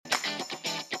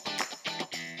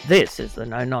This is the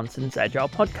No Nonsense Agile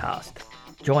podcast.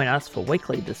 Join us for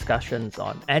weekly discussions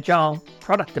on Agile,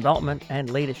 product development,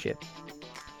 and leadership,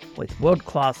 with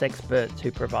world-class experts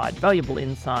who provide valuable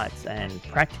insights and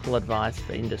practical advice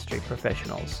for industry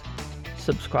professionals.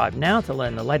 Subscribe now to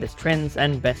learn the latest trends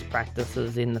and best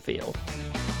practices in the field.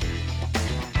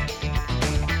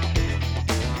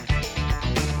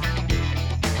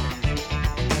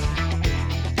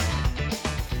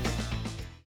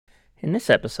 In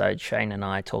this episode, Shane and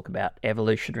I talk about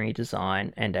evolutionary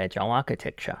design and agile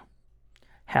architecture,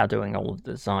 how doing all of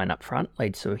the design up front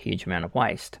leads to a huge amount of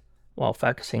waste, while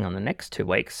focusing on the next 2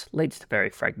 weeks leads to very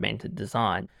fragmented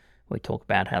design. We talk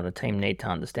about how the team need to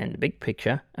understand the big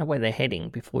picture and where they're heading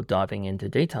before diving into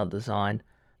detailed design.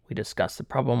 We discuss the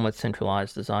problem with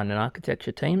centralized design and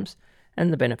architecture teams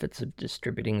and the benefits of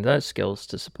distributing those skills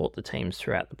to support the teams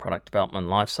throughout the product development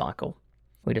lifecycle.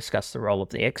 We discuss the role of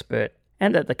the expert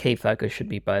and that the key focus should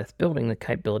be both building the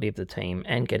capability of the team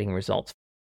and getting results.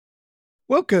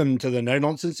 Welcome to the No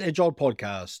Nonsense Agile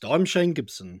podcast. I'm Shane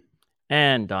Gibson.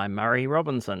 And I'm Murray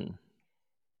Robinson.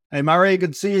 Hey Murray,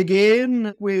 good to see you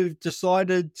again. We've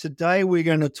decided today we're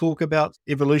going to talk about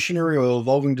evolutionary or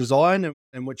evolving design,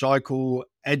 in which I call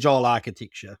agile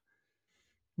architecture.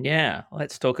 Yeah,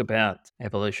 let's talk about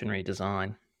evolutionary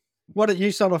design. Why don't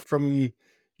you start off from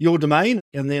your domain,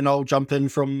 and then I'll jump in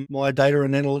from my data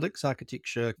and analytics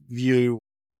architecture view.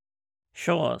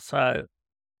 Sure. So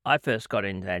I first got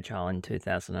into Agile in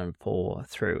 2004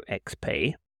 through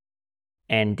XP.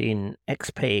 And in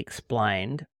XP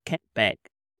Explained, Kent Beck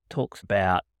talks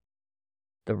about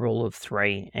the rule of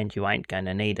 3 and you ain't going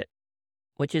to need it,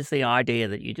 which is the idea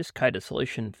that you just code a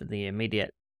solution for the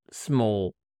immediate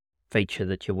small feature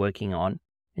that you're working on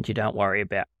and you don't worry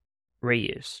about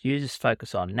reuse. You just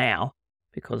focus on now,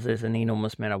 because there's an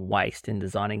enormous amount of waste in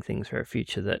designing things for a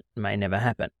future that may never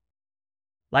happen.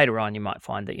 Later on, you might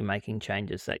find that you're making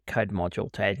changes to that code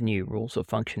module to add new rules or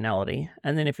functionality,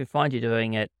 and then if you find you're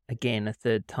doing it again a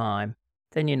third time,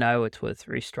 then you know it's worth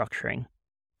restructuring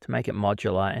to make it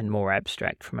modular and more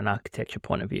abstract from an architecture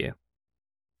point of view.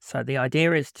 So the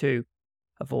idea is to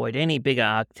avoid any bigger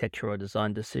architecture or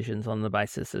design decisions on the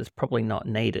basis that it's probably not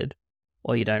needed,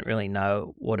 or you don't really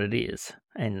know what it is,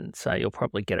 and so you'll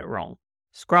probably get it wrong.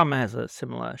 Scrum has a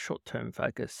similar short-term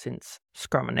focus, since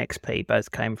Scrum and XP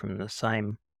both came from the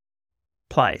same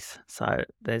place. So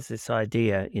there's this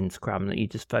idea in Scrum that you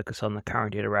just focus on the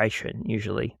current iteration,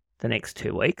 usually the next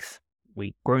 2 weeks.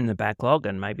 We groom the backlog,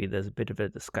 and maybe there's a bit of a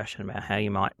discussion about how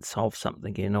you might solve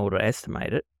something in order to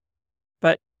estimate it.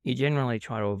 But you generally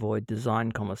try to avoid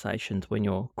design conversations when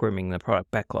you're grooming the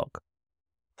product backlog.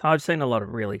 So I've seen a lot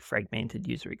of really fragmented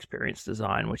user experience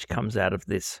design, which comes out of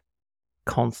this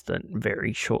constant,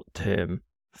 very short-term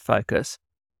focus,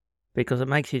 because it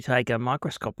makes you take a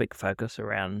microscopic focus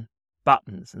around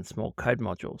buttons and small code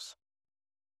modules.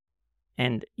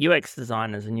 And UX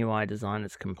designers and UI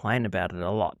designers complain about it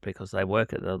a lot because they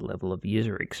work at the level of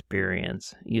user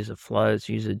experience, user flows,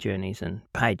 user journeys, and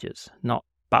pages, not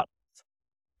buttons.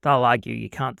 They'll argue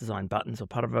you can't design buttons or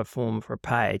part of a form for a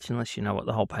page unless you know what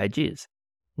the whole page is.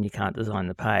 And you can't design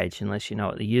the page unless you know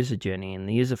what the user journey and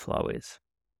the user flow is.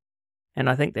 And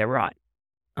I think they're right.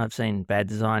 I've seen bad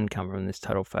design come from this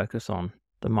total focus on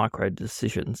the micro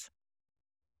decisions.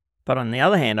 But on the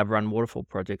other hand, I've run waterfall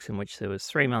projects in which there was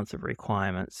 3 months of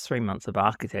requirements, 3 months of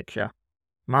architecture,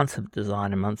 months of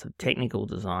design and months of technical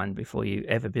design before you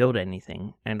ever build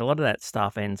anything. And a lot of that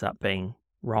stuff ends up being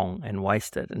wrong and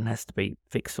wasted and has to be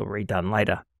fixed or redone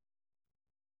later.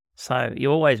 So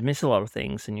you always miss a lot of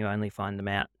things and you only find them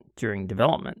out during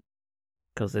development,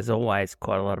 because there's always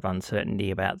quite a lot of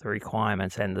uncertainty about the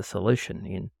requirements and the solution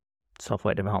in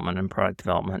software development and product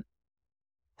development.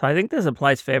 So I think there's a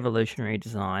place for evolutionary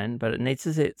design, but it needs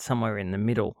to sit somewhere in the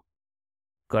middle.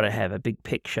 Got to have a big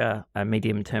picture, a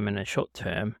medium term, and a short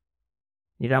term.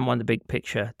 You don't want the big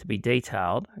picture to be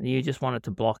detailed. You just want it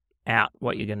to block out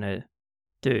what you're going to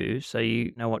do so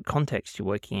you know what context you're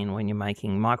working in when you're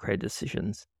making micro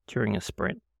decisions during a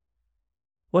sprint.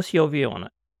 What's your view on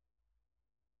it?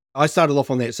 I started off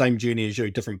on that same journey as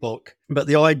you, different book, but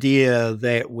the idea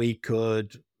that we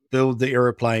could build the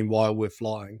aeroplane while we're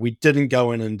flying. We didn't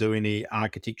go in and do any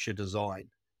architecture design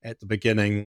at the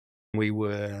beginning. We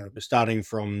were starting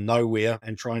from nowhere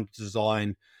and trying to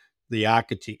design the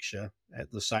architecture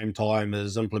at the same time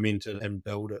as implement it and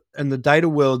build it. In the data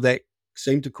world, that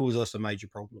seemed to cause us a major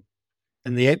problem.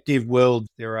 In the app dev world,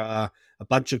 there are a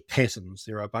bunch of patterns.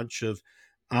 There are a bunch of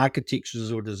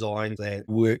architectures or designs that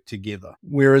work together.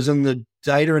 Whereas in the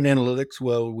data and analytics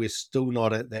world, we're still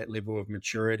not at that level of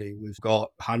maturity. We've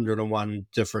got 101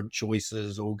 different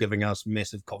choices, all giving us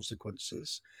massive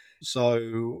consequences.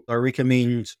 So I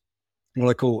recommend what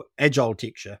I call agile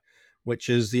texture, which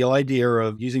is the idea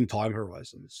of using time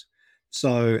horizons.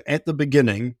 So at the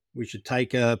beginning, we should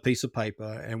take a piece of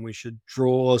paper and we should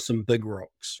draw some big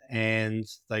rocks. And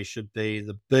they should be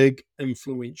the big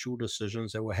influential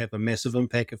decisions that will have a massive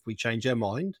impact if we change our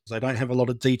mind. They don't have a lot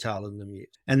of detail in them yet.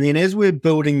 And then as we're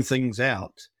building things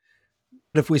out,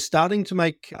 if we're starting to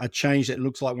make a change that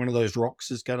looks like one of those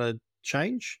rocks is going to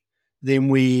change, then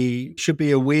we should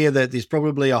be aware that there's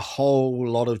probably a whole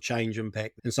lot of change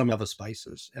impact in some other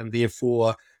spaces. And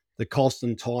therefore, the cost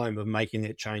and time of making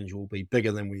that change will be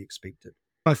bigger than we expected.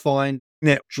 I find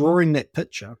that drawing that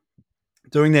picture,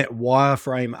 doing that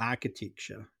wireframe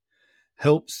architecture,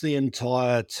 helps the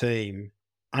entire team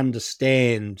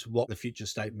understand what the future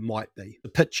state might be. The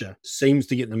picture seems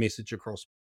to get the message across.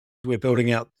 We're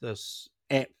building out this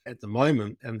app at the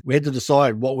moment, and we had to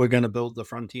decide what we're going to build the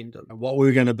front end in and what we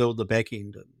were going to build the back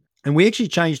end in. And we actually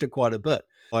changed it quite a bit.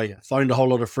 I phoned a whole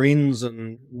lot of friends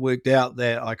and worked out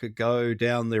that I could go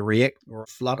down the React or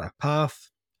Flutter path.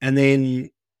 And then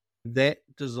that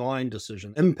design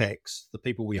decision impacts the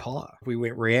people we hire. If we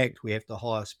went React, we have to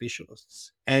hire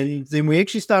specialists. And then we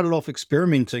actually started off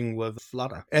experimenting with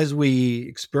Flutter. As we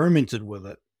experimented with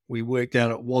it, we worked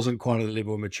out it wasn't quite at the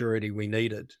level of maturity we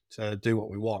needed to do what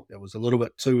we want. It was a little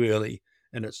bit too early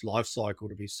in its life cycle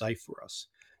to be safe for us.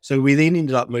 So we then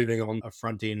ended up moving on a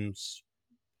front end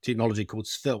technology called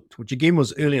Svelte, which again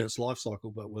was early in its life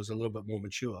cycle, but was a little bit more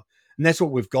mature. And that's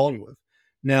what we've gone with.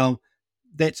 Now,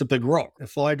 that's a big rock.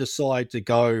 If I decide to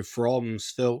go from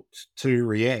Svelte to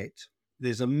React,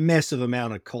 there's a massive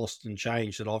amount of cost and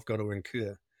change that I've got to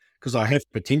incur because I have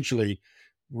to potentially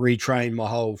retrain my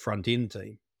whole front end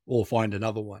team or find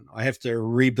another one. I have to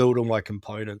rebuild all my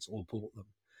components or port them.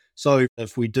 So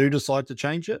if we do decide to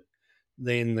change it,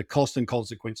 then the cost and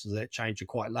consequences of that change are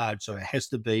quite large. So it has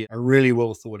to be a really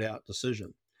well thought out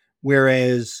decision.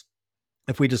 Whereas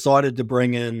if we decided to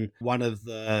bring in one of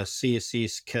the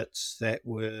CSS kits that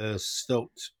were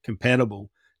Svelte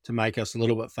compatible to make us a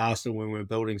little bit faster when we're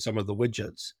building some of the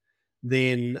widgets,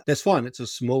 then that's fine. It's a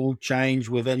small change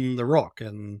within the rock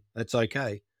and that's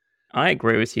okay. I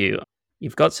agree with you.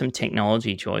 You've got some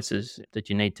technology choices that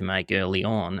you need to make early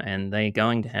on, and they're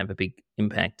going to have a big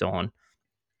impact on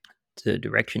the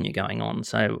direction you're going on.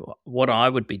 So what I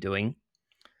would be doing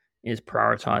is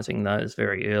prioritizing those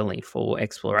very early for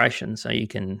exploration so you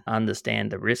can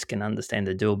understand the risk and understand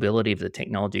the doability of the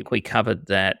technology. We covered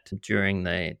that during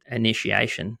the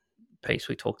initiation piece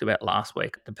we talked about last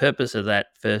week. The purpose of that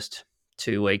first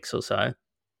 2 weeks or so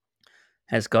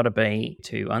has got to be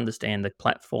to understand the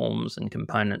platforms and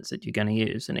components that you're going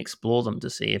to use and explore them to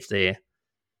see if they're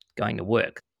going to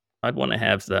work. I'd want to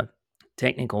have the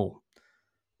technical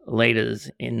leaders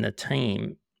in the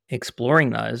team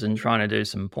exploring those and trying to do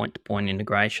some point-to-point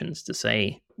integrations to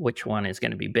see which one is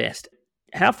going to be best.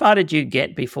 How far did you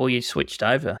get before you switched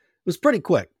over? It was pretty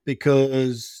quick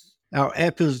because our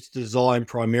app is designed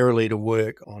primarily to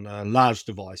work on a large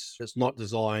device. It's not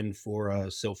designed for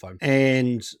a cell phone.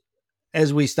 And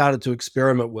as we started to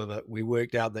experiment with it, we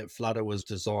worked out that Flutter was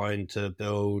designed to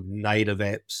build native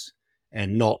apps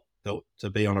and not built to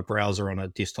be on a browser on a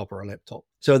desktop or a laptop.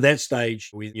 So at that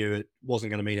stage, we knew it wasn't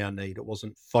going to meet our need. It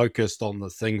wasn't focused on the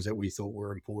things that we thought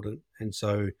were important. And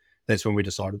so that's when we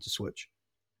decided to switch.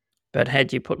 But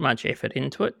had you put much effort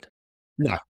into it?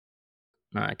 No.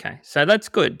 Okay, so that's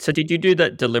good. So did you do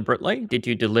that deliberately? Did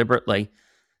you deliberately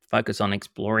focus on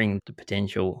exploring the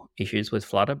potential issues with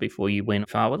Flutter before you went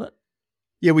far with it?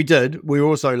 Yeah, we did. We were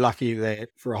also lucky that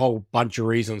for a whole bunch of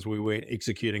reasons, we weren't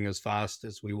executing as fast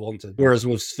as we wanted. Whereas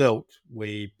with Svelte,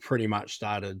 we pretty much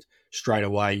started straight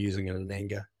away using it in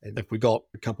anger. And if we got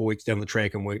a couple of weeks down the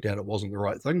track and worked out it wasn't the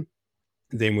right thing,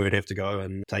 then we would have to go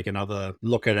and take another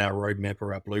look at our roadmap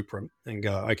or our blueprint and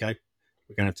go, okay,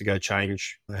 we're going to have to go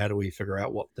change. How do we figure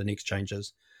out what the next change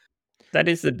is? That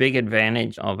is the big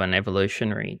advantage of an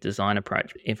evolutionary design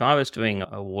approach. If I was doing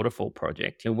a waterfall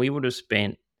project, we would have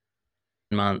spent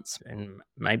months and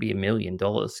maybe $1 million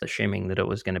assuming that it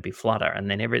was going to be Flutter,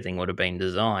 and then everything would have been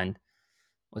designed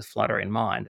with Flutter in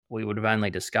mind. We would have only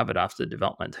discovered after the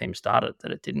development team started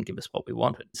that it didn't give us what we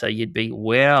wanted. So you'd be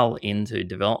well into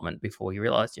development before you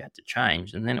realized you had to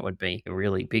change, and then it would be a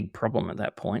really big problem at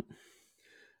that point.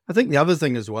 I think the other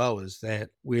thing as well is that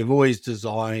we've always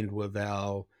designed with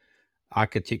our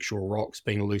architectural rocks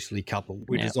being loosely coupled.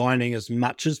 We're designing as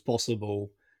much as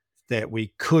possible that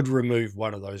we could remove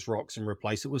one of those rocks and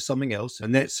replace it with something else.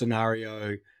 In that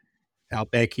scenario, our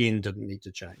back end didn't need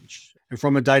to change. And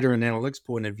from a data and analytics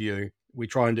point of view, we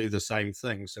try and do the same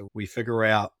thing. So we figure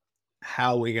out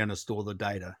how we're going to store the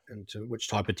data, into which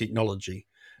type of technology,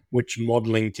 which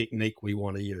modeling technique we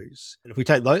want to use. And if we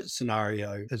take that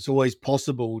scenario, it's always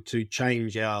possible to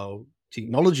change our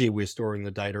technology we're storing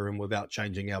the data in without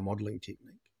changing our modeling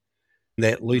technique.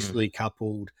 That loosely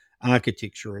coupled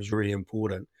architecture is really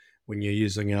important when you're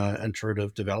using an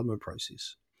iterative development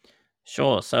process.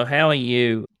 Sure. So how are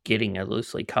you getting a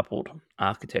loosely coupled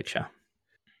architecture?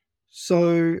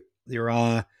 So there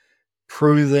are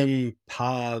proven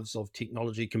paths of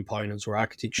technology components or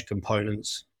architecture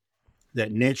components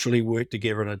that naturally work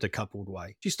together in a decoupled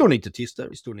way. You still need to test it.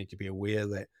 You still need to be aware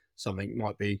that something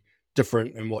might be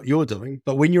different in what you're doing.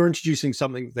 But when you're introducing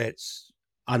something that's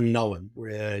unknown,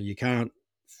 where you can't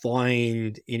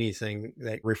find anything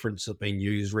that reference have been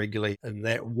used regularly in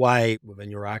that way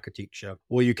within your architecture,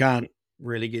 or you can't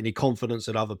really get any confidence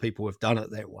that other people have done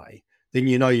it that way, then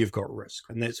you know you've got risk.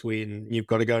 And that's when you've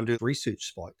got to go and do research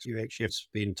spikes. You actually have to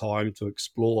spend time to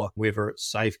explore whether it's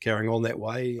safe carrying on that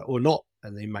way or not,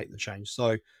 and then make the change.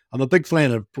 So I'm a big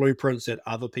fan of blueprints that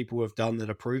other people have done that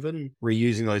are proven.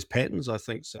 Reusing those patterns, I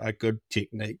think, is a good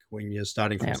technique when you're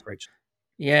starting from scratch.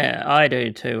 Yeah, I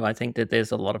do too. I think that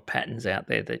there's a lot of patterns out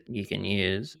there that you can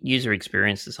use. User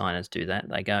experience designers do that.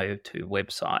 They go to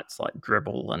websites like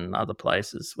Dribbble and other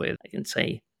places where they can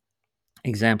see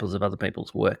examples of other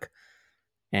people's work.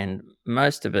 And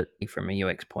most of it, from a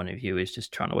UX point of view, is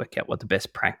just trying to work out what the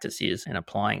best practice is and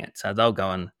applying it. So they'll go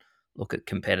and look at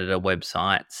competitor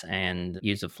websites and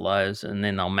user flows, and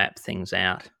then they'll map things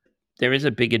out. There is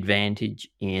a big advantage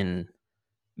in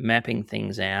mapping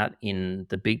things out in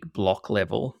the big block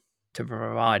level to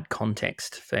provide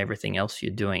context for everything else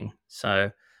you're doing.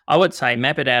 So I would say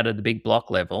map it out at the big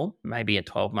block level, maybe a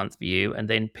 12-month view, and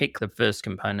then pick the first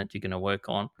component you're going to work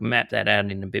on. Map that out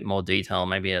in a bit more detail,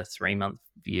 maybe a 3-month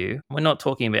view. We're not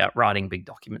talking about writing big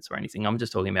documents or anything. I'm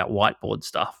just talking about whiteboard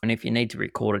stuff. And if you need to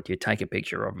record it, you take a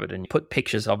picture of it and you put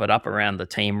pictures of it up around the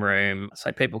team room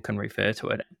so people can refer to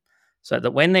it. So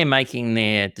that when they're making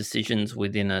their decisions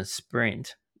within a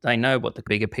sprint, they know what the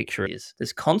bigger picture is.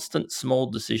 There's constant small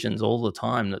decisions all the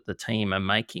time that the team are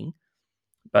making,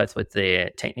 both with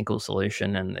their technical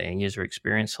solution and their user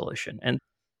experience solution. And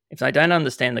if they don't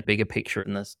understand the bigger picture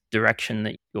and the direction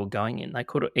that you're going in, they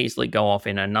could easily go off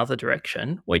in another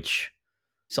direction, which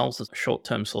solves a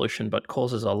short-term solution but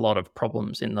causes a lot of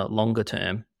problems in the longer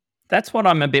term. That's what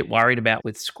I'm a bit worried about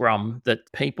with Scrum,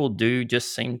 that people do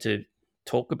just seem to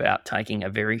talk about taking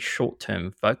a very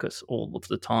short-term focus all of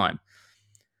the time.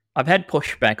 I've had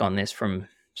pushback on this from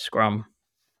Scrum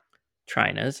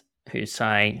trainers who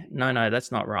say, no,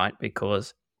 that's not right,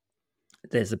 because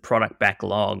there's a product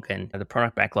backlog, and the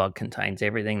product backlog contains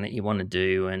everything that you want to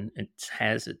do, and it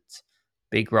has its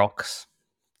big rocks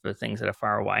for things that are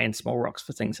far away and small rocks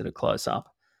for things that are close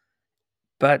up.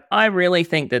 But I really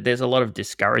think that there's a lot of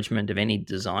discouragement of any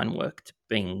design work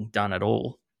being done at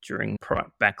all during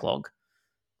product backlog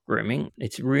grooming.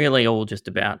 It's really all just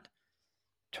about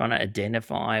trying to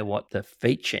identify what the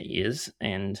feature is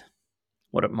and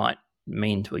what it might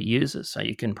mean to a user so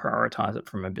you can prioritize it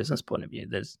from a business point of view.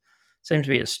 There's seems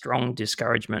to be a strong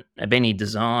discouragement of any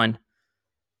design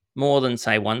more than,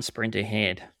 say, one sprint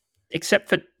ahead, except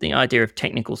for the idea of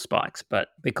technical spikes. But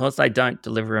because they don't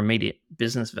deliver immediate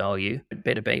business value, it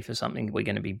better be for something we're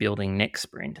going to be building next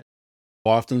sprint. I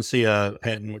often see a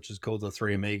pattern which is called the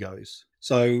three amigos.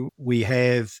 So we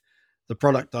have the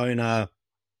product owner,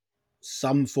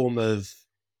 some form of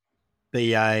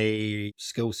BA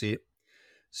skill set,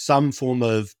 some form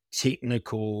of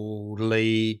technical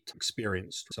lead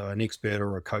experience, so an expert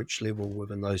or a coach level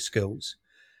within those skills.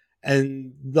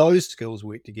 And those skills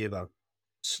work together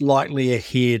slightly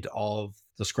ahead of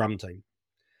the Scrum team,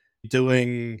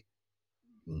 doing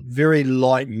very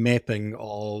light mapping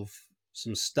of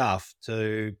some stuff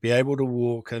to be able to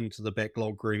walk into the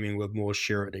backlog grooming with more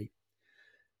surety.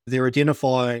 They're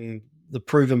identifying the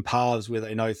proven paths where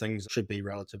they know things should be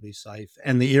relatively safe,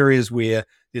 and the areas where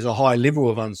there's a high level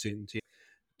of uncertainty.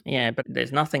 Yeah, but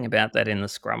there's nothing about that in the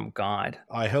Scrum guide.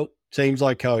 I help teams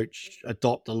I coach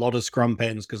adopt a lot of Scrum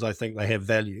patterns because I think they have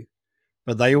value,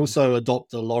 but they also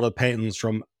adopt a lot of patterns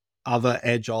from other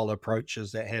agile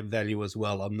approaches that have value as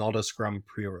well. I'm not a Scrum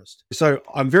purist. So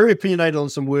I'm very opinionated on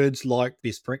some words like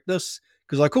best practice,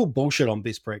 because I call bullshit on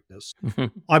best practice.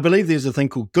 I believe there's a thing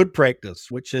called good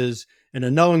practice, which is in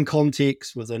a known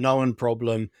context with a known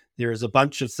problem, there is a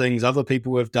bunch of things other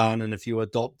people have done, and if you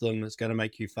adopt them, it's going to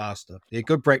make you faster. They're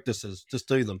good practices. Just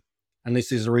do them, unless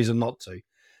there's a reason not to.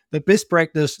 But best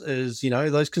practice is,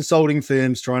 those consulting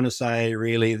firms trying to say,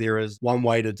 really, there is one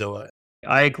way to do it.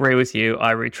 I agree with you.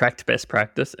 I retract best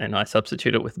practice and I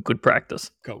substitute it with good practice.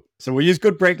 Cool. So we'll use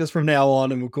good practice from now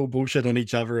on, and we'll call bullshit on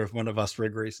each other if one of us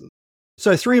regresses.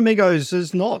 So Three Amigos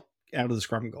is not out of the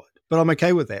Scrum Guide, but I'm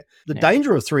okay with that. The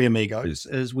danger of Three Amigos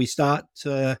is we start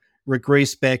to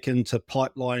regress back into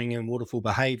pipelining and waterfall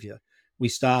behavior. We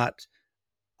start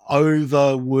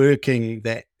overworking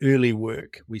that early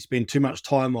work. We spend too much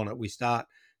time on it. We start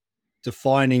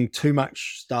defining too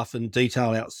much stuff in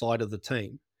detail outside of the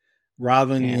team,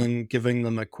 rather than giving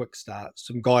them a quick start,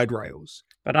 some guide rails.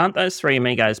 But aren't those Three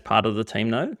Amigos part of the team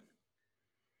though?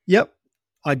 Yep,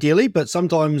 ideally, but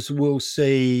sometimes we'll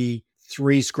see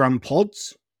 3 Scrum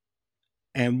pods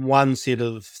and 1 set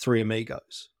of Three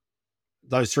Amigos.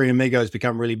 Those Three Amigos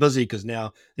become really busy because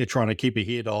now they're trying to keep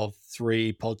ahead of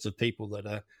 3 pods of people that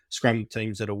are Scrum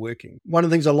teams that are working. One of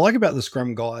the things I like about the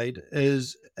Scrum Guide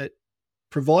is it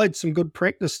provides some good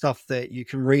practice stuff that you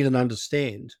can read and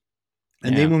understand.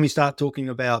 And then when we start talking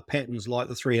about patterns like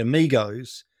the Three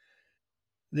Amigos,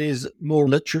 there's more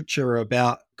literature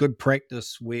about good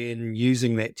practice when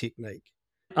using that technique.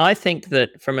 I think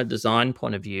that from a design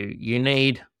point of view, you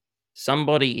need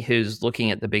somebody who's looking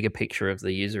at the bigger picture of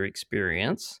the user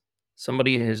experience,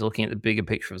 somebody who's looking at the bigger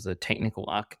picture of the technical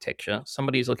architecture,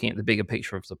 somebody who's looking at the bigger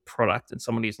picture of the product, and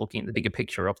somebody who's looking at the bigger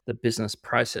picture of the business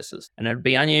processes. And it'd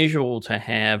be unusual to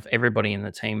have everybody in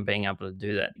the team being able to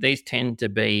do that. These tend to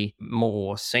be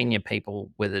more senior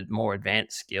people with more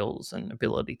advanced skills and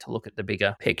ability to look at the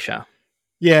bigger picture.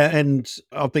 Yeah, and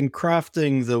I've been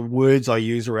crafting the words I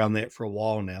use around that for a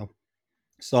while now.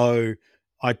 So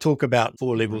I talk about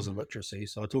 4 levels of literacy.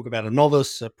 So I talk about a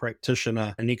novice, a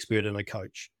practitioner, an expert, and a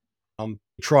coach. I'm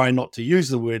trying not to use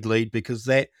the word lead because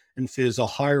that infers a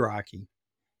hierarchy,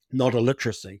 not a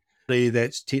literacy.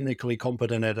 That's technically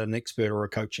competent at an expert or a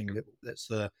coaching level. That's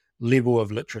the level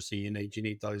of literacy you need. You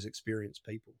need those experienced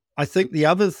people. I think the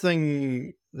other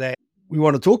thing that we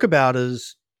want to talk about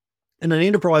is in an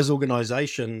enterprise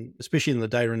organization, especially in the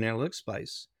data and analytics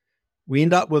space, we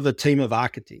end up with a team of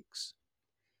architects.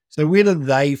 So where do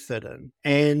they fit in?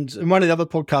 And in one of the other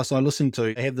podcasts I listen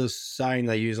to, they have this saying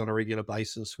they use on a regular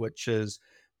basis, which is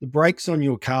the brakes on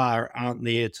your car aren't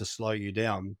there to slow you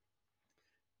down.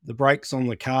 The brakes on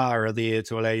the car are there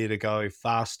to allow you to go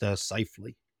faster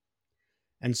safely.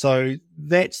 And so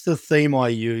that's the theme I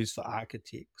use for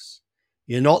architects.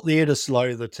 You're not there to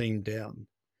slow the team down.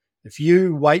 If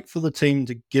you wait for the team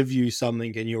to give you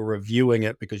something and you're reviewing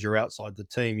it because you're outside the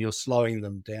team, you're slowing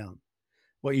them down.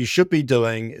 What you should be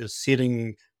doing is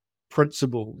setting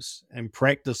principles and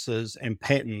practices and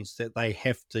patterns that they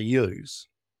have to use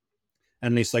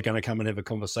unless they're going to come and have a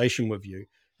conversation with you.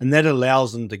 And that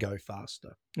allows them to go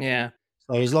faster. Yeah.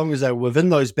 So as long as they're within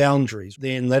those boundaries,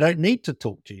 then they don't need to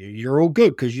talk to you. You're all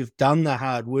good because you've done the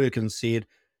hard work and said,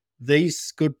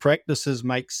 these good practices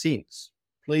make sense.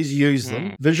 Please use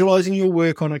them. Visualizing your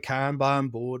work on a Kanban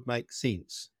board makes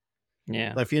sense.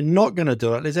 Yeah. So if you're not going to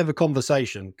do it, let's have a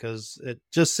conversation because it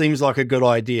just seems like a good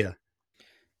idea.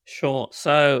 Sure.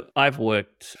 So I've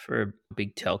worked for a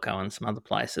big telco and some other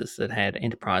places that had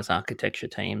enterprise architecture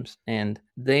teams, and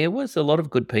there was a lot of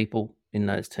good people in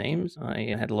those teams.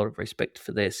 I had a lot of respect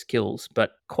for their skills,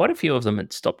 but quite a few of them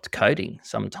had stopped coding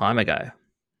some time ago.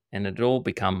 And it had all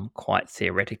become quite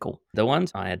theoretical. The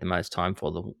ones I had the most time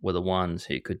for were the ones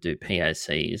who could do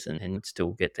POCs and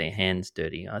still get their hands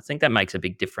dirty. I think that makes a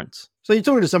big difference. So you're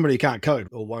talking to somebody who can't code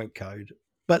or won't code,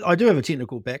 but I do have a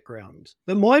technical background.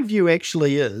 But my view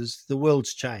actually is the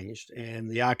world's changed and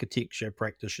the architecture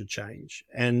practice should change.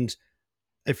 And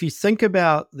if you think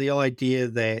about the idea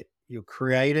that you're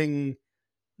creating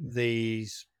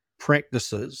these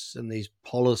practices and these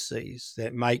policies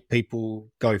that make people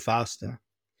go faster,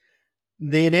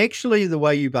 then actually the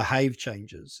way you behave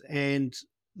changes. And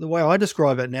the way I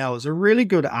describe it now is a really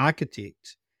good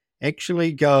architect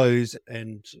actually goes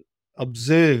and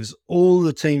observes all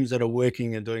the teams that are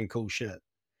working and doing cool shit.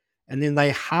 And then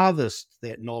they harvest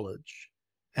that knowledge.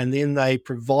 And then they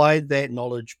provide that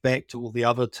knowledge back to all the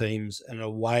other teams in a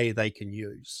way they can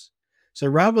use. So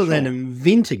rather than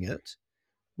inventing it,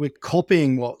 we're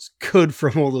copying what's good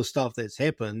from all the stuff that's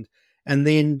happened and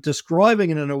then describing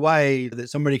it in a way that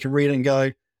somebody can read and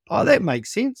go, oh, that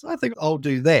makes sense. I think I'll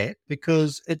do that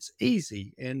because it's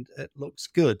easy and it looks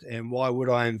good. And why would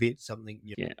I invent something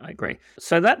new? Yeah, I agree.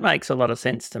 So that makes a lot of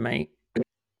sense to me.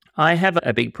 I have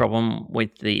a big problem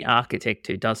with the architect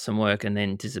who does some work and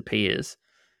then disappears.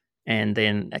 And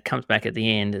then it comes back at the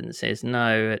end and says,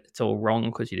 no, it's all wrong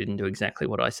because you didn't do exactly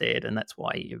what I said. And that's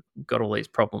why you've got all these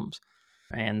problems.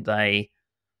 And they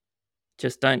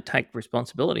just don't take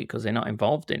responsibility because they're not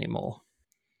involved anymore.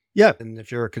 Yeah. And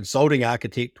if you're a consulting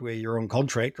architect where you're on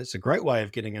contract, it's a great way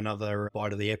of getting another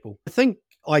bite of the apple. I think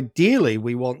ideally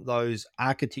we want those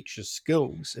architecture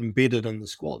skills embedded in the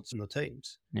squads and the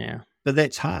teams. Yeah. But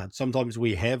that's hard. Sometimes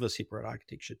we have a separate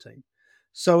architecture team.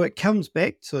 So it comes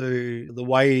back to the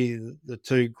way the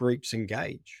two groups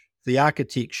engage. The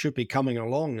architect should be coming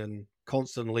along and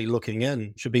constantly looking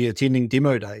in, should be attending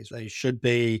demo days. They should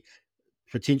be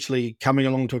potentially coming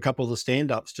along to a couple of the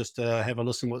stand-ups just to have a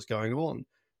listen what's going on,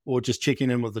 or just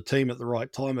checking in with the team at the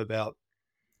right time about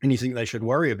anything they should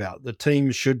worry about. The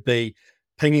team should be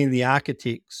pinging the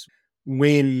architects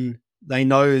when they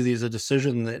know there's a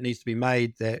decision that needs to be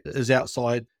made that is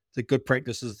outside the good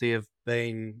practices that have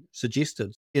been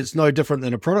suggested. It's no different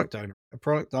than a product owner. A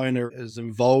product owner is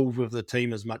involved with the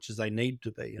team as much as they need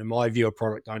to be. In my view, a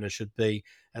product owner should be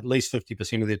at least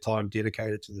 50% of their time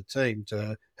dedicated to the team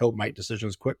to help make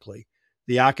decisions quickly.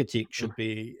 The architect should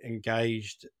be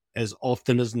engaged as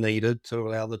often as needed to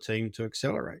allow the team to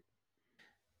accelerate.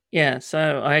 Yeah,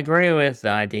 so I agree with the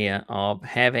idea of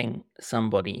having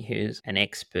somebody who's an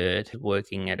expert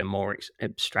working at a more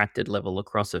abstracted level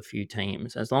across a few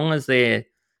teams, as long as they're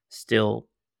still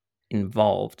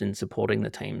involved in supporting the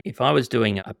team. If I was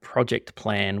doing a project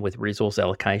plan with resource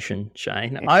allocation,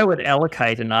 Shane, I would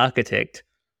allocate an architect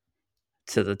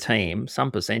to the team,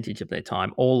 some percentage of their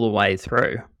time, all the way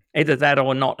through. Either that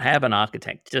or not have an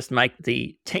architect, just make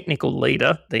the technical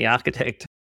leader the architect.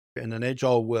 In an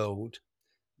agile world,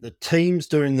 the teams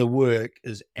doing the work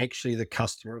is actually the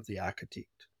customer of the architect.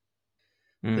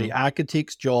 The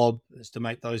architect's job is to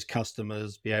make those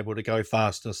customers be able to go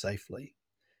faster safely.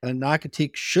 An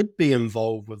architect should be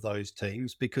involved with those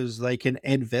teams because they can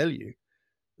add value.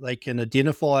 They can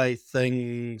identify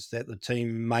things that the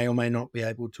team may or may not be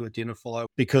able to identify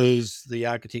because the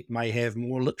architect may have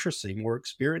more literacy, more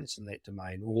experience in that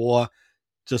domain, or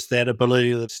just that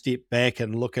ability to step back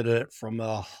and look at it from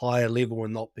a higher level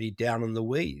and not be down in the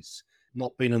weeds,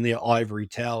 not being in their ivory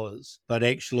towers, but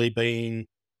actually being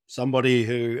somebody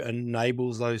who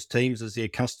enables those teams as their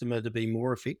customer to be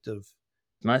more effective.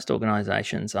 Most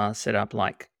organizations are set up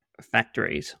like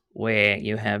factories where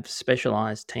you have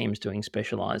specialized teams doing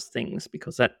specialized things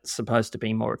because that's supposed to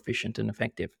be more efficient and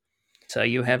effective. So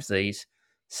you have these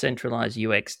centralized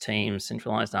UX teams,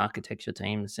 centralized architecture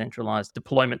teams, centralized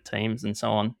deployment teams, and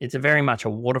so on. It's a very much a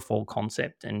waterfall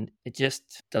concept, and it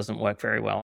just doesn't work very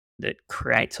well. It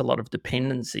creates a lot of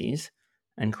dependencies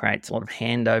and creates a lot of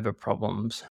handover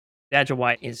problems. The agile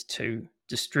way is to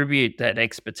distribute that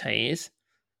expertise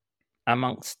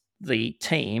amongst the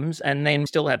teams and then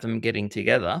still have them getting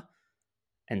together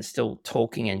and still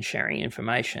talking and sharing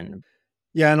information.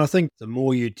 Yeah, and I think the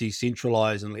more you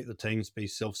decentralize and let the teams be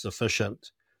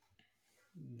self-sufficient,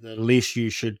 the less you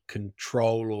should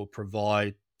control or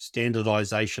provide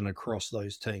standardization across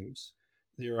those teams.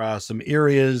 There are some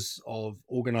areas of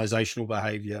organizational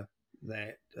behavior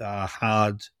that are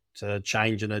hard to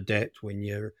change and adapt when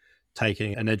you're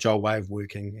taking an agile way of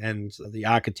working, and the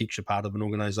architecture part of an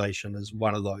organization is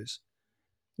one of those.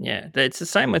 Yeah, it's the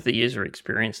same with the user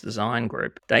experience design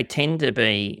group. They tend to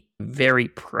be very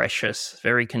precious,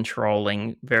 very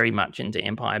controlling, very much into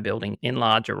empire building in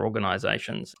larger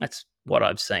organizations. That's what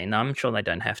I've seen. I'm sure they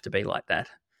don't have to be like that,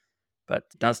 but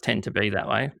it does tend to be that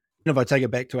way. If I take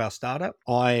it back to our startup,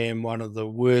 I am one of the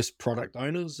worst product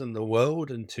owners in the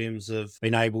world in terms of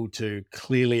being able to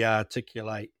clearly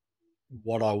articulate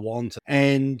what I want.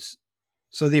 And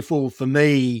so therefore, for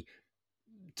me,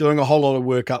 doing a whole lot of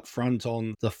work up front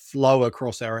on the flow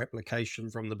across our application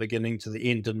from the beginning to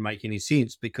the end didn't make any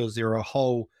sense because there are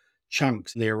whole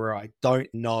chunks there where I don't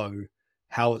know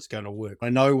how it's going to work. I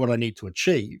know what I need to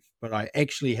achieve, but I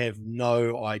actually have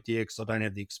no idea because I don't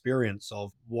have the experience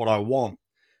of what I want.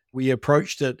 We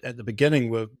approached it at the beginning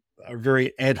with a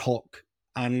very ad hoc,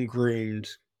 ungroomed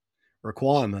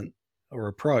requirement or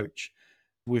approach.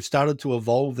 We've started to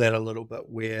evolve that a little bit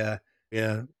where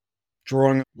we're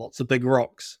drawing lots of big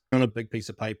rocks on a big piece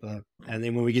of paper. And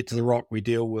then when we get to the rock, we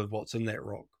deal with what's in that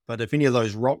rock. But if any of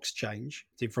those rocks change,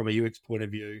 then from a UX point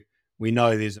of view, we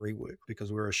know there's a rework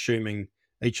because we're assuming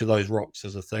each of those rocks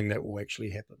is a thing that will actually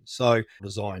happen. So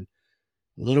design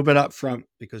a little bit upfront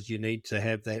because you need to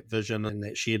have that vision and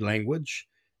that shared language.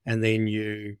 And then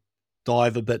you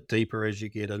dive a bit deeper as you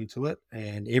get into it.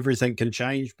 And everything can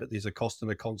change, but there's a cost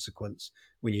and a consequence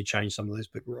when you change some of those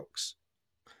big rocks.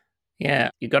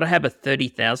 Yeah, you've got to have a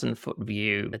 30,000 foot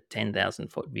view, a 10,000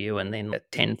 foot view, and then a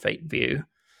 10 feet view.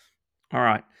 All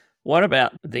right. What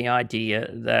about the idea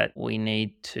that we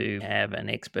need to have an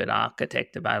expert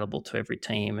architect available to every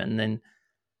team, and then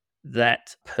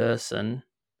that person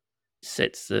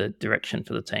sets the direction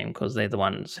for the team because they're the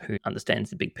ones who understands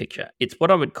the big picture? It's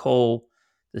what I would call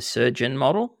the surgeon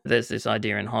model. There's this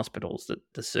idea in hospitals that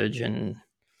the surgeon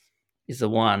is the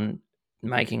one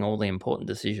making all the important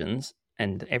decisions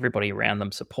and everybody around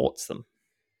them supports them.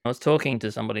 I was talking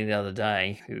to somebody the other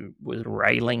day who was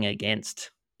railing against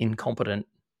incompetent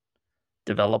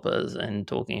developers and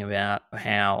talking about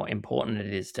how important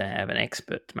it is to have an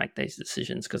expert to make these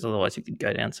decisions, because otherwise you could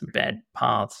go down some bad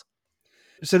paths.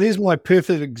 So there's my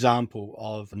perfect example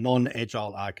of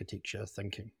non-agile architecture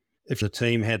thinking. If the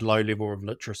team had low level of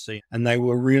literacy and they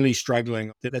were really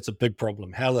struggling, that's a big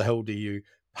problem. How the hell do you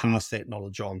pass that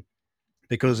knowledge on?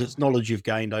 Because it's knowledge you've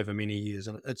gained over many years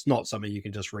and it's not something you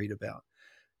can just read about.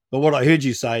 But what I heard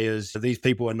you say is these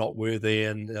people are not worthy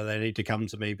and they need to come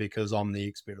to me because I'm the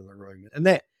expert in the room. And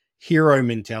that hero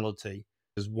mentality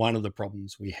is one of the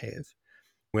problems we have.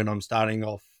 When I'm starting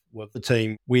off with the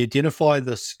team, we identify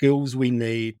the skills we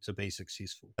need to be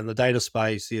successful. In the data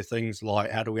space, there are things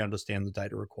like how do we understand the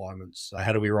data requirements? So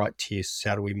how do we write tests?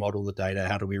 How do we model the data?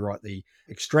 How do we write the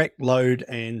extract, load,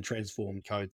 and transform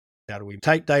code? How do we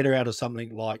take data out of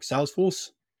something like Salesforce,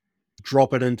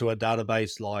 drop it into a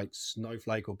database like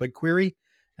Snowflake or BigQuery,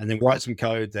 and then write some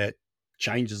code that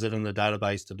changes it in the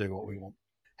database to do what we want?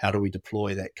 How do we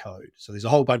deploy that code? So there's a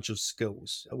whole bunch of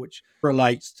skills which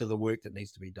relates to the work that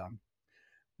needs to be done.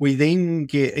 We then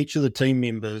get each of the team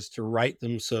members to rate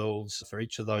themselves for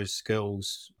each of those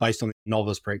skills based on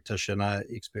novice, practitioner,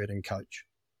 expert, and coach.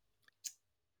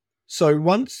 So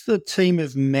once the team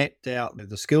have mapped out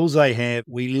the skills they have,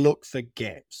 we look for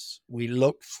gaps. We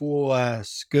look for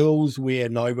skills where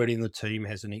nobody in the team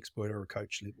has an expert or a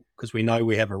coach level because we know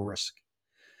we have a risk.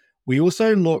 We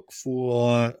also look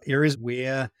for areas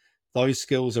where those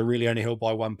skills are really only held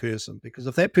by one person, because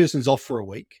if that person's off for a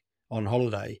week on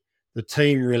holiday, the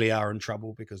team really are in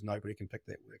trouble because nobody can pick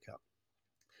that work up.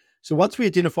 So once we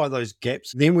identify those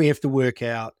gaps, then we have to work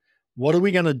out what are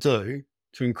we going to do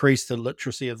to increase the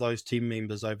literacy of those team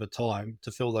members over time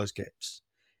to fill those gaps.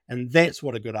 And that's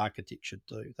what a good architect should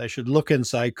do. They should look and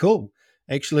say, cool,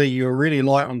 actually, you're really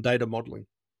light on data modeling.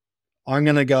 I'm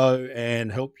going to go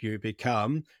and help you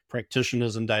become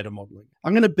practitioners in data modeling.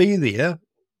 I'm going to be there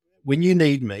when you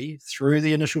need me through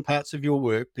the initial parts of your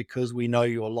work because we know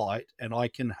you're light and I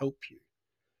can help you.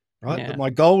 Right. Yeah. But my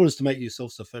goal is to make you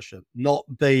self-sufficient, not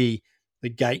be the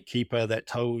gatekeeper that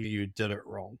told you did it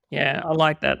wrong. Yeah, I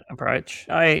like that approach.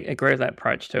 I agree with that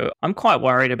approach too. I'm quite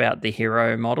worried about the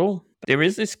hero model. There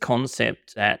is this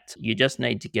concept that you just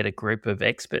need to get a group of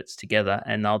experts together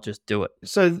and they'll just do it.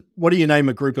 So what do you name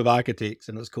a group of architects?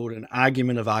 And it's called an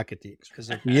argument of architects. Because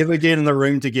if we ever get in the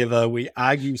room together, we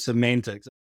argue semantics.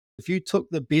 If you took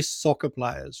the best soccer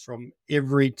players from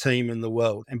every team in the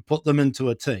world and put them into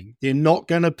a team, they're not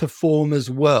going to perform as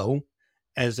well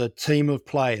as a team of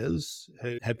players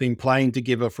who have been playing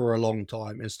together for a long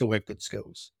time and still have good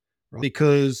skills, right?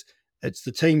 Because it's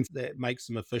the team that makes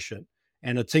them efficient.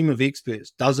 And a team of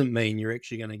experts doesn't mean you're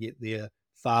actually going to get there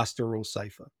faster or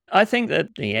safer. I think that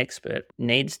the expert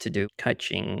needs to do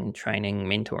coaching, training,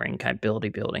 mentoring, capability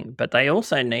building, but they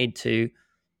also need to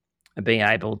be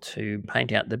able to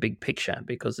paint out the big picture,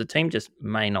 because the team just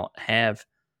may not have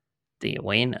the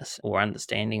awareness or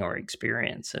understanding or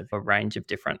experience of a range of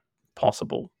different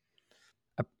possible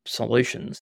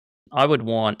solutions. I would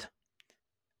want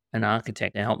an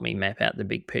architect to help me map out the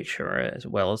big picture as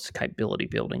well as capability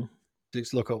building.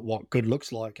 Let's look at what good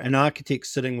looks like. An architect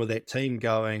sitting with that team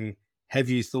going, have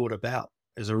you thought about,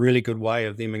 is a really good way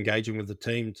of them engaging with the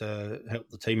team to help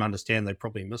the team understand they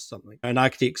probably missed something. An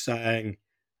architect saying,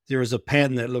 there is a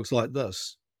pattern that looks like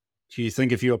this. Do you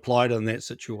think if you applied in that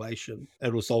situation,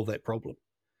 it will solve that problem?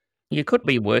 You could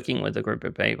be working with a group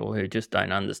of people who just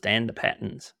don't understand the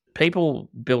patterns. People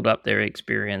build up their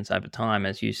experience over time,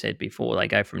 as you said before. They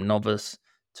go from novice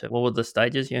to, what were the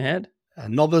stages you had? A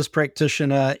novice,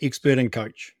 practitioner, expert, and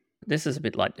coach. This is a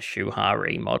bit like the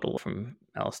Shuhari model from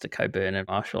Alistair Coburn and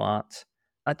martial arts.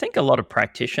 I think a lot of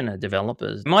practitioner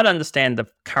developers might understand the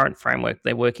current framework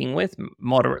they're working with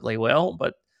moderately well,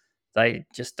 but they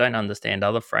just don't understand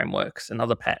other frameworks and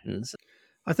other patterns.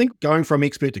 I think going from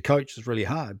expert to coach is really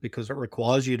hard because it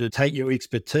requires you to take your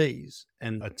expertise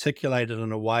and articulate it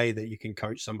in a way that you can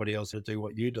coach somebody else to do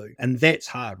what you do. And that's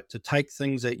hard, to take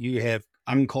things that you have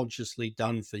unconsciously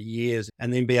done for years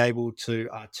and then be able to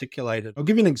articulate it. I'll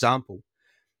give you an example.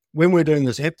 When we're doing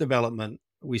this app development,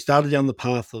 we started down the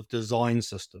path of design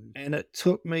system, and it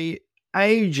took me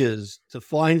ages to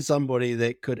find somebody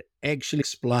that could actually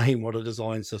explain what a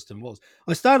design system was.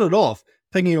 I started off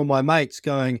pinging on my mates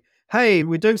going, hey,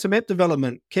 we're doing some app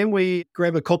development. Can we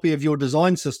grab a copy of your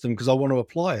design system because I want to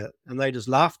apply it? And they just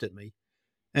laughed at me.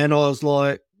 And I was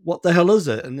like, what the hell is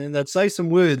it? And then they'd say some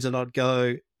words and I'd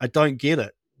go, I don't get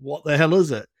it. What the hell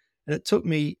is it? And it took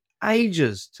me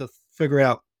ages to figure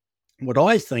out what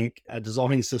I think a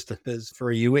design system is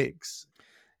for a UX.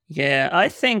 Yeah, I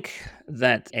think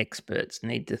that experts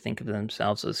need to think of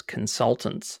themselves as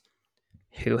consultants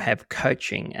who have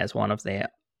coaching as one of their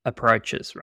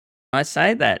approaches. I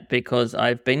say that because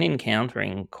I've been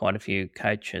encountering quite a few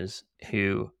coaches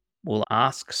who will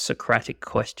ask Socratic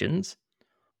questions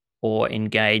or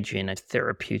engage in a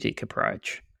therapeutic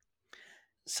approach.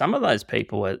 Some of those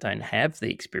people don't have the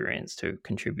experience to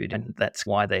contribute, and that's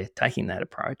why they're taking that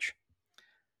approach.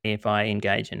 If I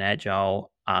engage an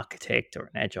agile architect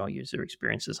or an agile user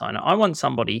experience designer, I want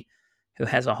somebody who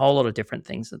has a whole lot of different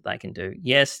things that they can do.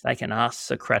 Yes, they can ask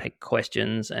Socratic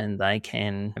questions and they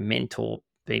can mentor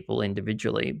people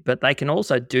individually, but they can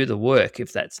also do the work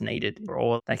if that's needed,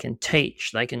 or they can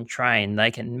teach, they can train,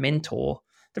 they can mentor.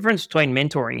 The difference between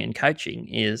mentoring and coaching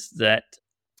is that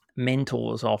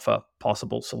mentors offer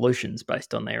possible solutions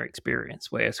based on their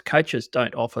experience, whereas coaches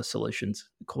don't offer solutions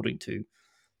according to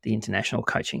the International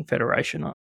Coaching Federation.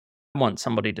 I want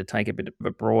somebody to take a bit of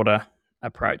a broader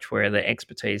approach where their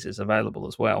expertise is available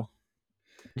as well.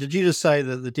 Did you just say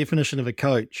that the definition of a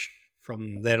coach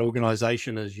from that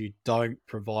organization is you don't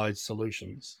provide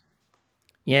solutions?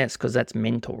 Yes, because that's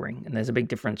mentoring, and there's a big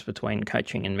difference between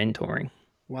coaching and mentoring.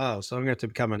 Wow, so I'm going to have to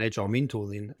become an agile mentor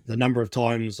then. The number of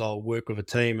times I'll work with a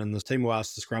team and the team will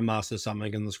ask the Scrum Master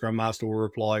something and the Scrum Master will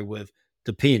reply with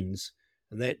depends.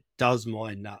 And that does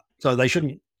my nut. So they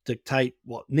shouldn't dictate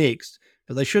what next,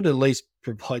 but they should at least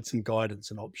provide some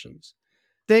guidance and options.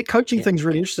 That coaching thing's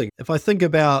really interesting. If I think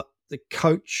about the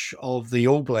coach of the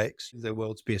All Blacks, the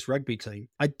world's best rugby team,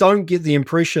 I don't get the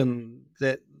impression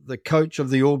that the coach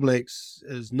of the All Blacks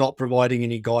is not providing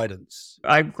any guidance.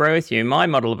 I agree with you. My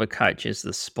model of a coach is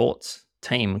the sports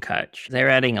team coach. They're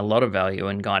adding a lot of value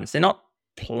and guidance. They're not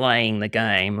playing the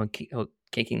game or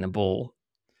kicking the ball.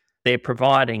 They're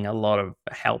providing a lot of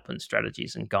help and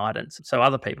strategies and guidance so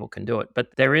other people can do it.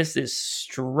 But there is this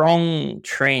strong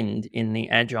trend in the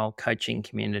agile coaching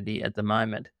community at the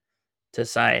moment to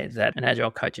say that an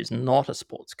agile coach is not a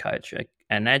sports coach.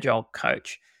 An agile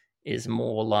coach is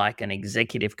more like an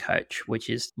executive coach, which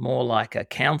is more like a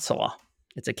counselor.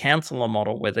 It's a counselor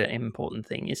model where the important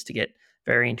thing is to get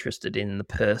very interested in the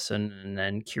person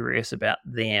and curious about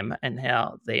them and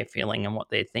how they're feeling and what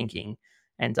they're thinking,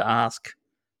 and to ask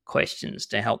questions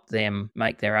to help them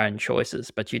make their own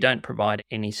choices. But you don't provide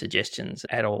any suggestions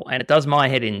at all. And it does my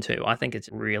head in too. I think it's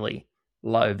really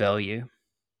low value.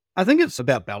 I think it's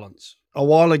about balance. A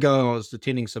while ago, I was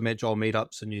attending some agile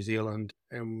meetups in New Zealand,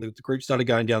 and the group started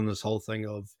going down this whole thing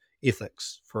of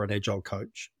ethics for an agile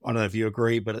coach. I don't know if you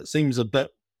agree, but it seems a bit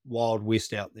wild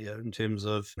west out there in terms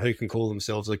of who can call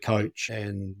themselves a coach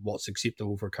and what's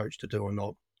acceptable for a coach to do or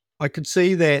not. I could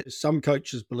see that some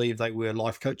coaches believe they were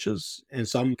life coaches, and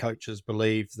some coaches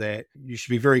believe that you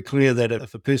should be very clear that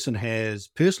if a person has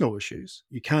personal issues,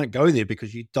 you can't go there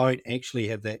because you don't actually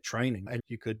have that training and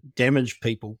you could damage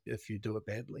people if you do it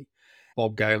badly.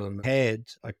 Bob Galen had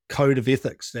a code of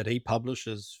ethics that he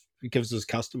publishes, he gives his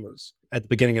customers at the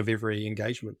beginning of every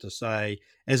engagement to say,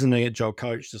 as an agile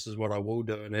coach, this is what I will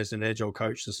do. And as an agile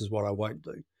coach, this is what I won't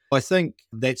do. I think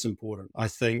that's important. I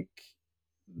think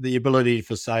the ability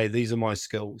to say, these are my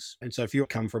skills. And so if you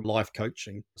come from life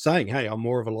coaching, saying, hey, I'm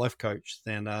more of a life coach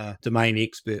than a domain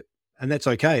expert. And that's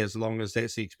okay, as long as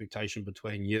that's the expectation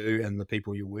between you and the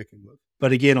people you're working with.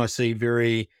 But again, I see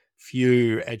very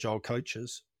few agile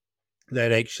coaches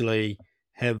that actually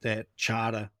have that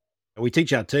charter. We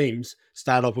teach our teams,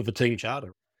 start off with a team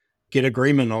charter, get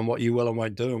agreement on what you will and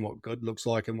won't do and what good looks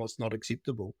like and what's not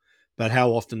acceptable. But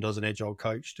how often does an agile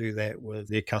coach do that with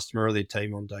their customer or their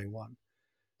team on day one?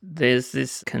 There's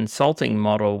this consulting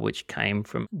model which came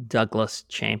from Douglas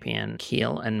Champion,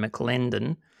 Keel, and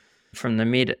McClendon from the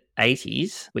mid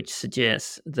 80s, which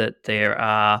suggests that there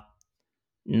are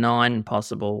 9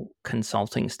 possible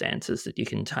consulting stances that you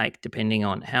can take depending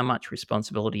on how much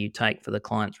responsibility you take for the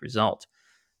client's result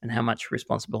and how much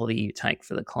responsibility you take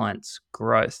for the client's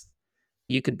growth.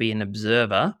 You could be an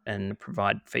observer and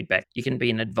provide feedback. You can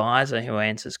be an advisor who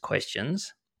answers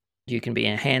questions. You can be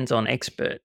a hands-on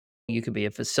expert. You could be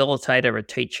a facilitator, a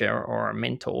teacher, or a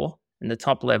mentor. In the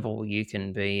top level, you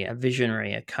can be a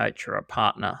visionary, a coach, or a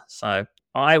partner. So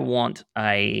I want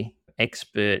a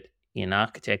expert in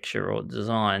architecture or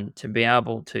design to be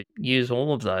able to use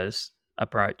all of those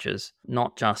approaches,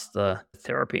 not just the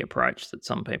therapy approach that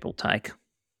some people take.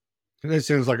 That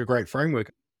sounds like a great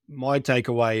framework. My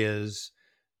takeaway is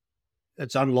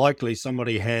it's unlikely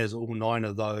somebody has all 9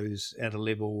 of those at a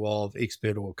level of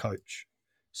expert or coach.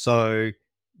 So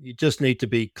you just need to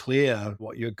be clear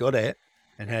what you're good at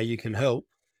and how you can help,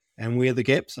 and where the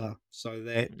gaps are so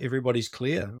that everybody's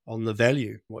clear on the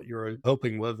value, what you're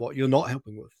helping with, what you're not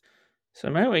helping with. So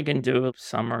maybe we can do a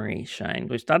summary, Shane.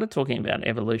 We started talking about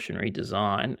evolutionary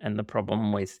design and the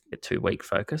problem with a 2-week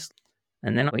focus.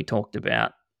 And then we talked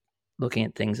about looking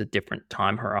at things at different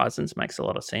time horizons. Makes a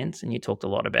lot of sense. And you talked a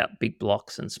lot about big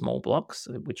blocks and small blocks,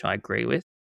 which I agree with.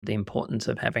 The importance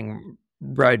of having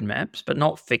roadmaps, but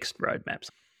not fixed roadmaps.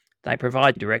 They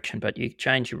provide direction, but you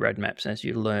change your roadmaps as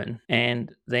you learn.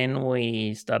 And then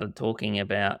we started talking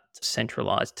about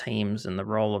centralized teams and the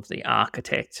role of the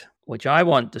architect, which I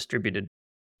want distributed.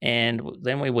 And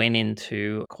then we went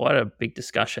into quite a big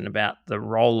discussion about the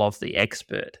role of the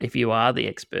expert. If you are the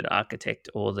expert architect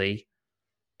or the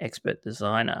expert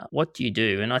designer, what do you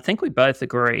do? And I think we both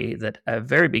agree that a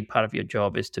very big part of your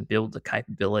job is to build the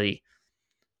capability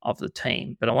of the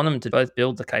team. But I want them to both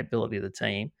build the capability of the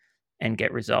team and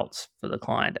get results for the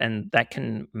client. And that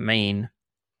can mean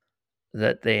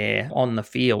that they're on the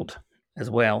field as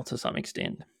well to some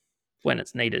extent when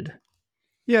it's needed.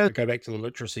 Yeah, go back to the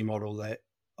literacy model that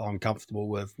I'm comfortable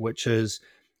with, which is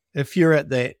if you're at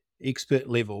that expert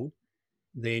level,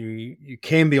 then you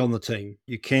can be on the team,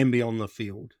 you can be on the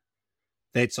field.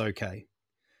 That's okay.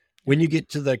 When you get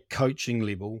to the coaching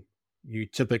level, you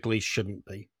typically shouldn't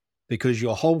be, because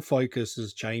your whole focus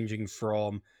is changing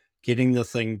from getting the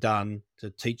thing done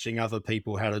to teaching other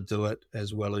people how to do it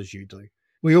as well as you do.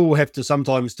 We all have to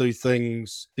sometimes do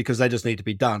things because they just need to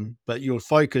be done, but your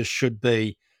focus should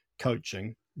be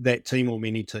coaching that team or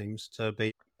many teams to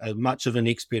be as much of an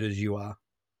expert as you are.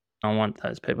 I want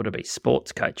those people to be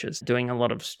sports coaches, doing a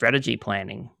lot of strategy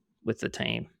planning with the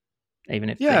team, even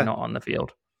if they're not on the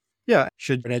field. Yeah,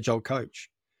 should an agile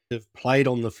coach have played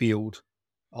on the field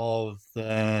of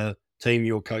the team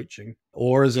you're coaching,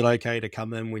 or is it okay to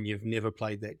come in when you've never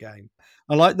played that game?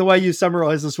 I like the way you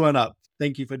summarize this one up.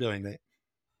 Thank you for doing that.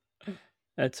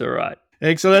 That's all right.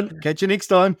 Excellent. Catch you next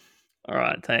time. All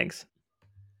right, thanks.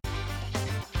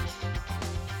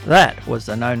 That was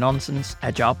the No Nonsense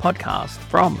Agile podcast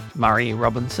from Murray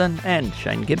Robinson and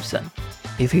Shane Gibson.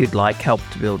 If you'd like help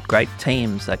to build great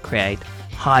teams that create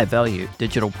high-value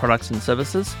digital products and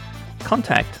services,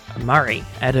 contact Murray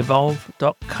at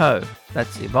evolve.co.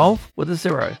 That's evolve with a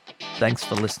 0. Thanks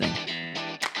for listening.